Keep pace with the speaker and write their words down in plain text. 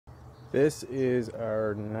This is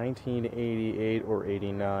our 1988 or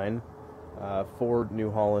 89 Ford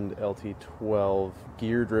New Holland LT12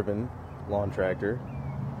 gear-driven lawn tractor,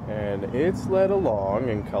 and it's led a long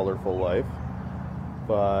and colorful life,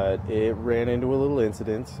 but it ran into a little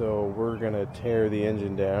incident, so we're gonna tear the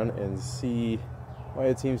engine down and see why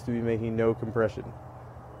it seems to be making no compression.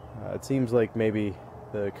 It seems like maybe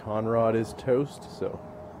the conrod is toast, so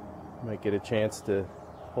might get a chance to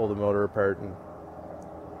pull the motor apart and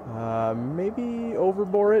maybe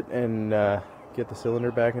overbore it and get the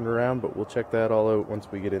cylinder back and around, but we'll check that all out once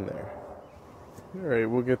we get in there. Alright,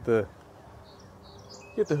 we'll get the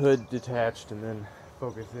hood detached and then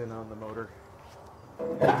focus in on the motor.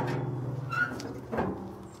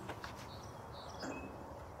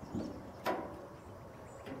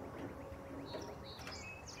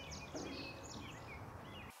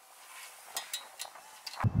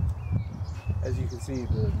 As you can see,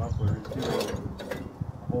 the muffler is doing a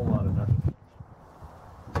whole lot of nothing.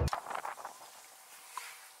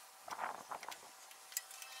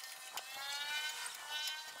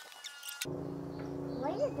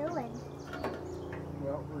 What are you doing?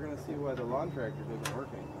 Well, we're going to see why the lawn tractor isn't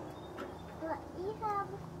working. Well, you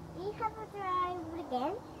have to drive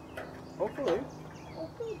again? Hopefully.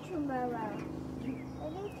 Hopefully tomorrow.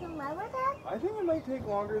 Maybe tomorrow then? I think it might take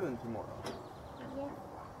longer than tomorrow. Yeah.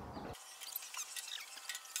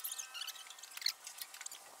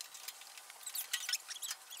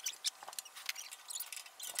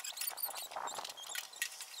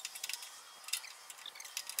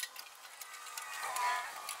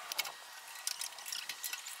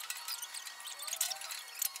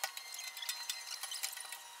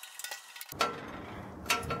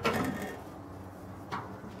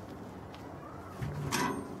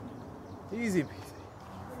 Easy peasy.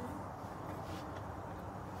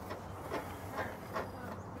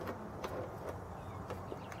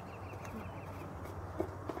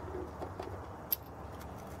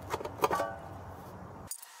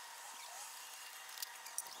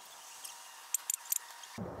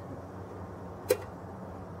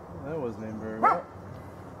 That wasn't aimed very well.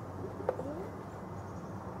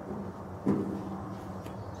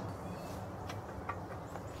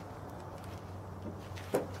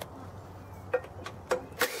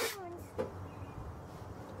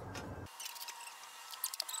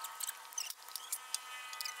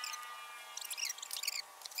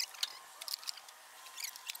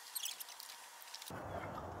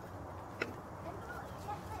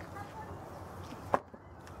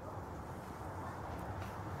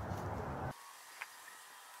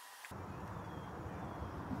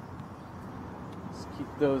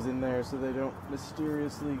 Keep those in there so they don't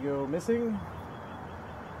mysteriously go missing.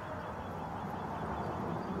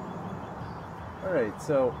 Alright,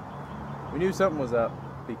 so we knew something was up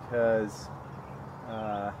because,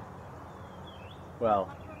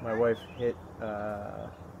 well, my wife hit a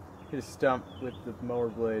stump with the mower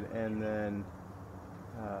blade, and then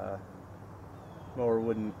mower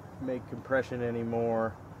wouldn't make compression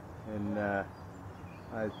anymore, and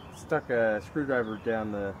I stuck a screwdriver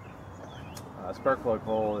down the spark plug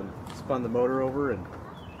hole and spun the motor over, and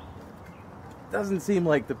it doesn't seem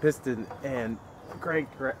like the piston and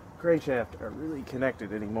crankshaft are really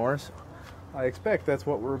connected anymore, so I expect that's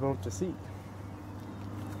what we're about to see.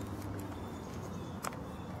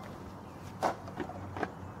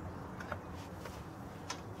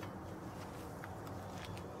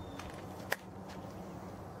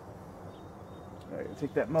 Alright, I'll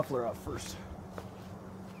take that muffler off first.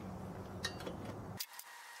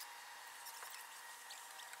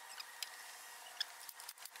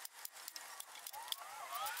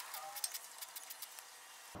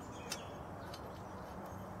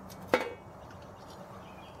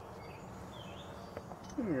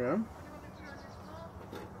 Yeah.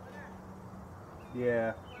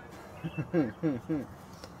 Yeah.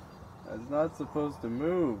 That's not supposed to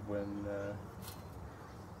move when well,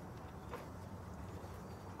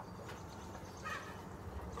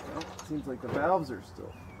 it seems like the valves are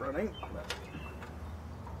still running.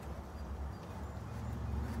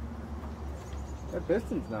 That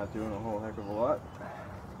piston's not doing a whole heck of a lot.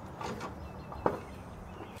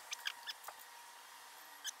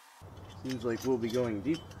 Seems like we'll be going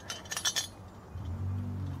deep.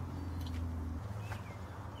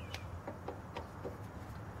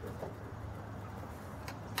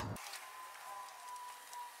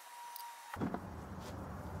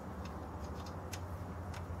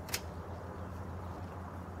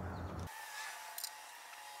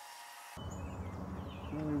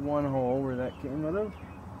 Only one hole where that came out of.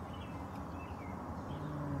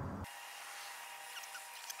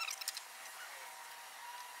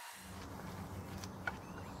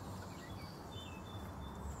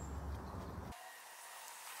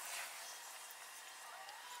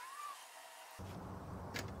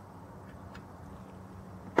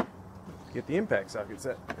 get the impact socket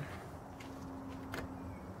set.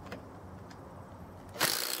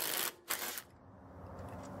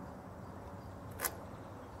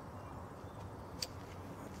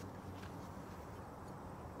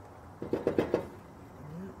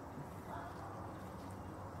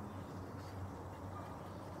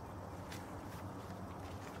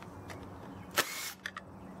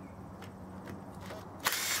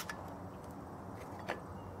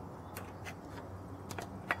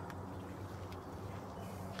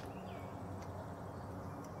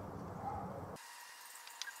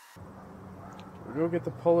 Do we go get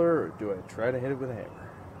the puller, or do I try to hit it with a hammer?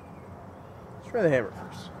 Let's try the hammer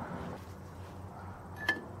first.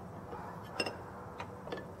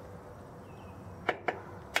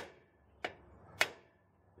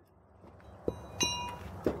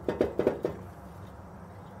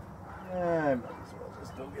 I might as well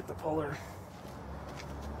just go get the puller.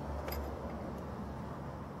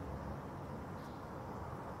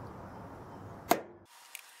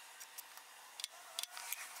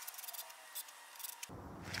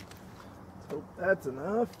 Hope that's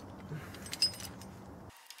enough.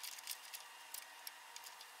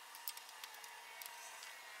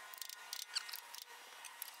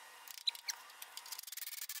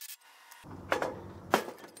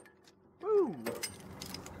 Woo!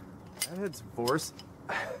 That had some force.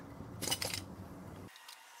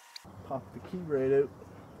 Pop the key right out.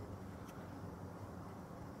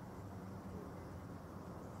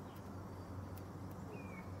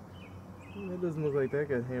 That doesn't look like that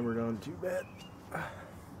got hammered on too bad.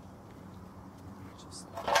 Just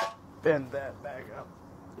bend that back up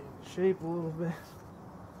into shape a little bit.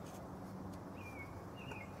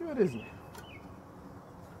 Good, isn't it?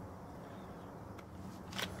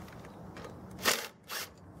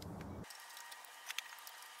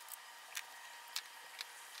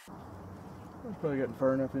 I've probably gotten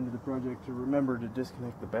far enough into the project to remember to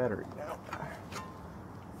disconnect the battery now.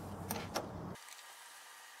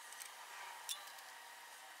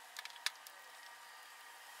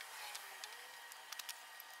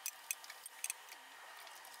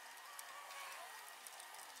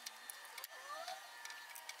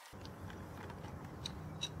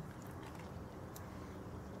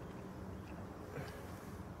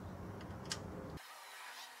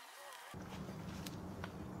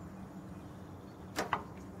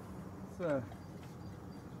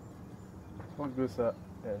 Plug this up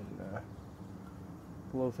and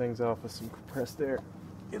blow things off with some compressed air.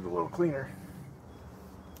 Get it a little cleaner.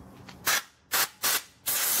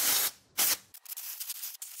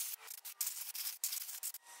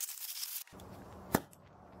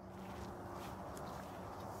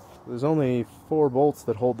 There's only 4 bolts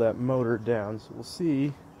that hold that motor down, so we'll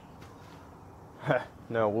see.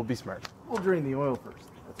 No, we'll be smart. We'll drain the oil first.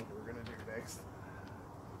 That's what we're going to do next.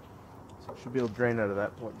 So I should be able to drain out of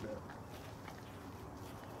that plug bit.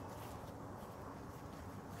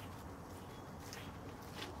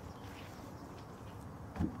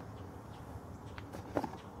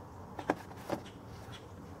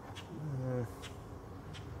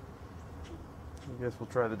 I guess we'll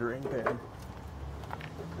try the drain pan.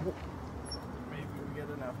 Maybe we get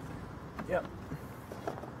enough. Yep.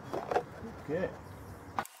 Okay.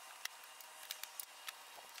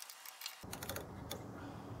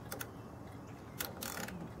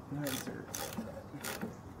 Nicer.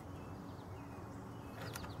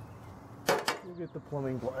 We'll get the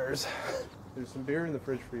plumbing pliers. There's some beer in the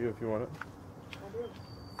fridge for you if you want it. Okay.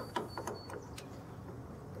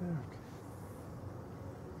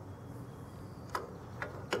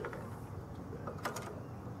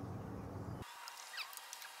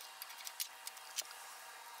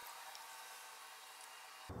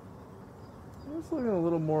 It's looking a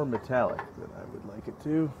little more metallic than I would like it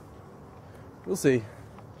to. We'll see.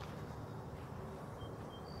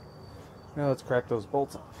 Now let's crack those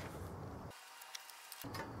bolts off.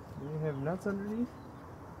 Do you have nuts underneath?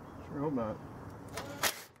 Sure hope not.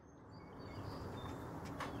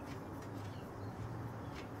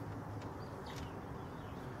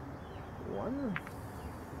 One.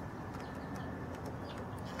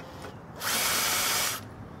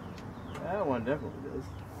 That one definitely does.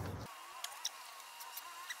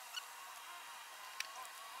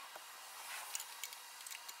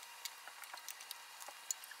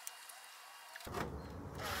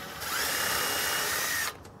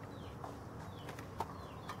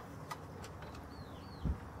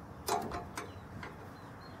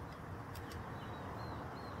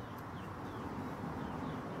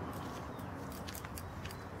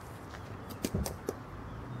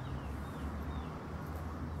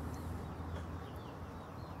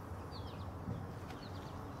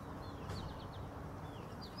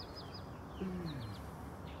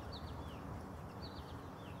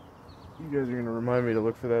 You guys are gonna remind me to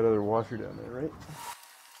look for that other washer down there, right?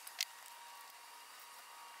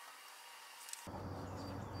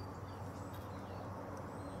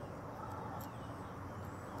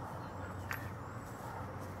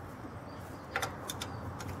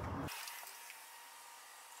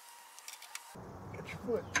 Get your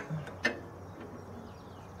foot.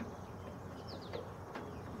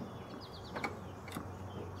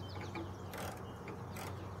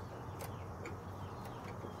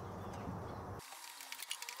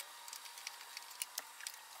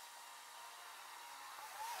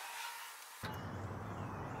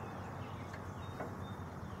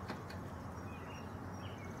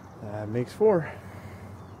 That makes 4.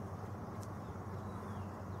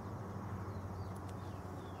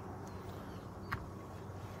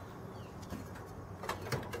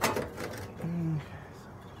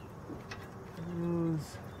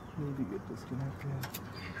 Those need to get disconnected.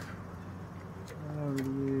 There it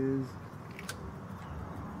is.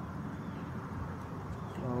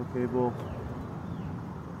 Power cable.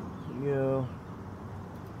 There we go.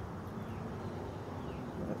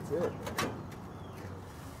 That's it.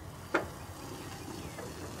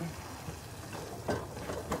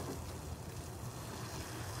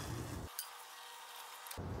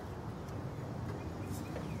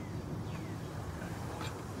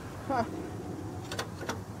 Huh.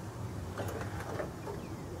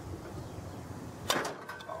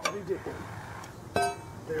 I'll be damned.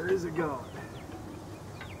 There is a God.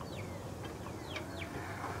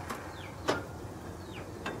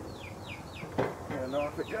 And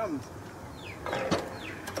off it comes.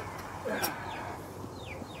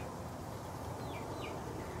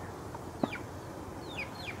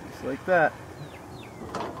 Just like that.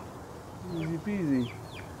 Easy peasy.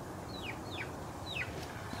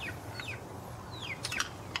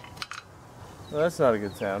 Well, that's not a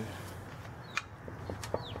good sound.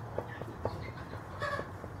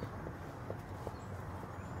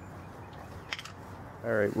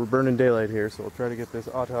 Alright, we're burning daylight here, so we'll try to get this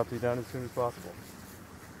autopsy done as soon as possible.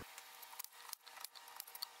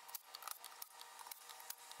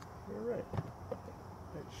 Alright.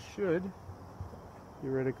 That should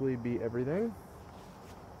theoretically be everything.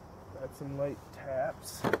 Got some light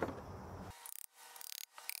taps.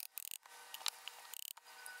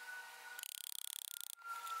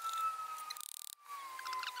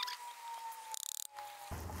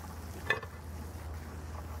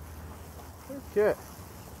 Okay.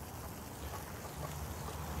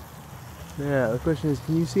 Yeah, the question is,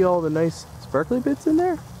 can you see all the nice sparkly bits in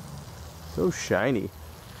there? So shiny.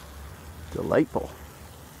 Delightful.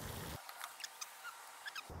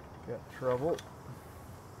 Got trouble.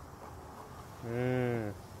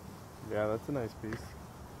 Yeah, that's a nice piece.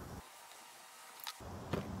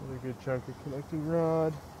 Another good chunk of connecting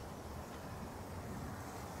rod.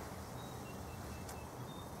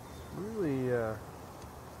 Really,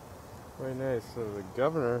 quite nice. So the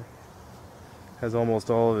governor has almost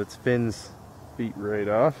all of its fins beat right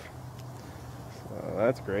off. So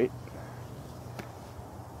that's great.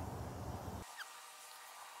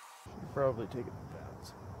 Should probably take it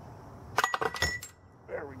down.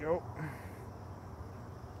 There we go.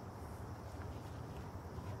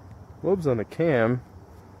 Lobes on the cam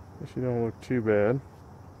actually don't look too bad.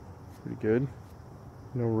 Pretty good.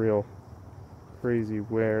 No real crazy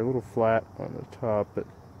wear. A little flat on the top, but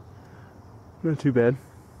not too bad.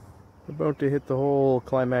 About to hit the whole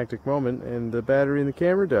climactic moment and the battery in the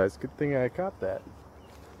camera dies. Good thing I caught that.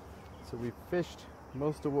 So we fished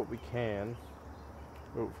most of what we can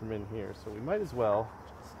out from in here, so we might as well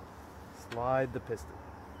just slide the piston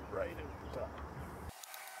right over the top.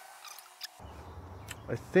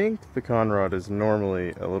 I think the conrod is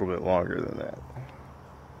normally a little bit longer than that.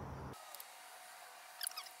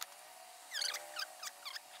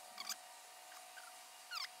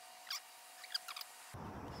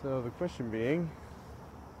 So the question being,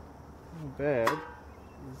 how bad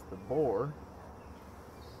is the bore?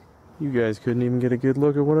 You guys couldn't even get a good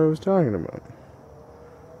look at what I was talking about.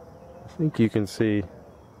 I think you can see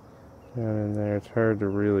down in there. It's hard to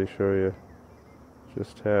really show you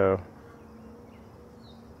just how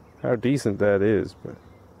decent that is, but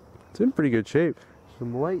it's in pretty good shape.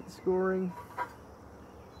 Some light scoring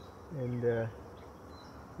and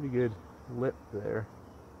pretty good lip there,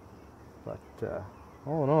 but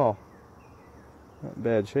all in all, not in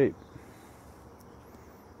bad shape.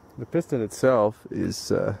 The piston itself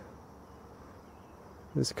is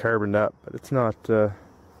carboned up, but it's not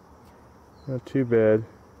too bad.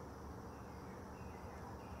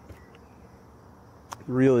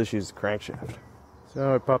 The real issue is the crankshaft.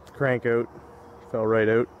 So I popped the crank out, fell right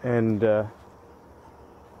out, and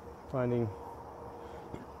finding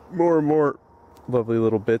more and more lovely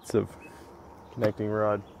little bits of connecting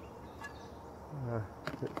rod.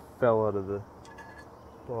 It fell out of the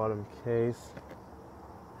bottom case.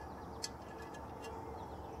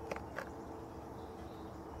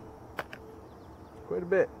 Quite a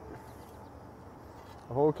bit.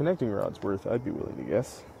 A whole connecting rod's worth, I'd be willing to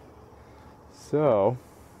guess. So,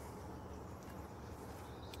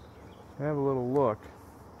 have a little look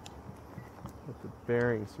at the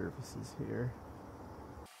bearing surfaces here.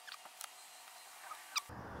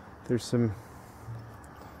 There's some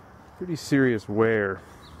pretty serious wear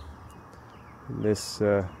in this,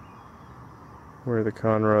 where the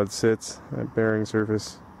conrod sits, that bearing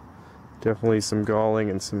surface. Definitely some galling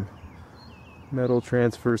and some metal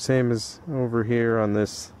transfer, same as over here on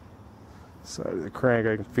this side of the crank.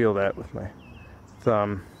 I can feel that with my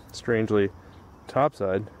thumb. Strangely, top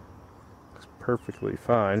side looks perfectly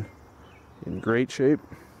fine, in great shape.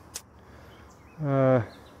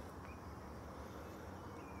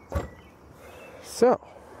 So,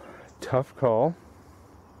 tough call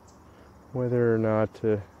whether or not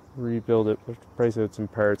to rebuild it. We'll have to price out some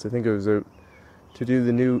parts. I think it was out to do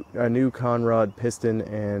the new conrod piston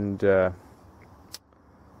and the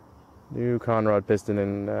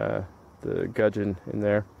gudgeon in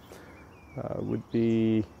there. Would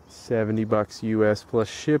be $70 US plus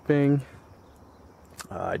shipping.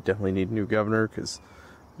 I definitely need a new governor because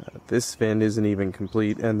this fin isn't even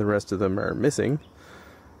complete and the rest of them are missing.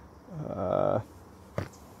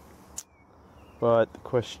 But the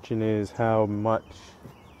question is how much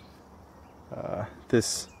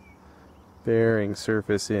this bearing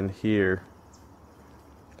surface in here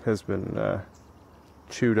has been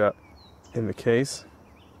chewed up in the case.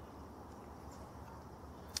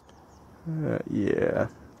 Yeah,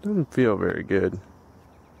 doesn't feel very good.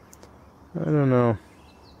 I don't know.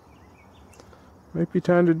 Might be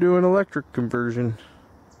time to do an electric conversion.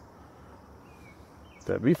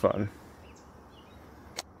 That'd be fun.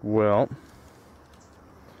 Well,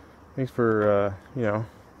 thanks for,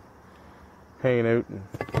 hanging out and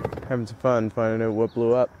having some fun finding out what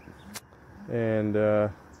blew up. And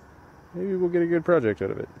maybe we'll get a good project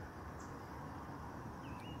out of it.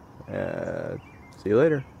 See you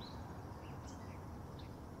later.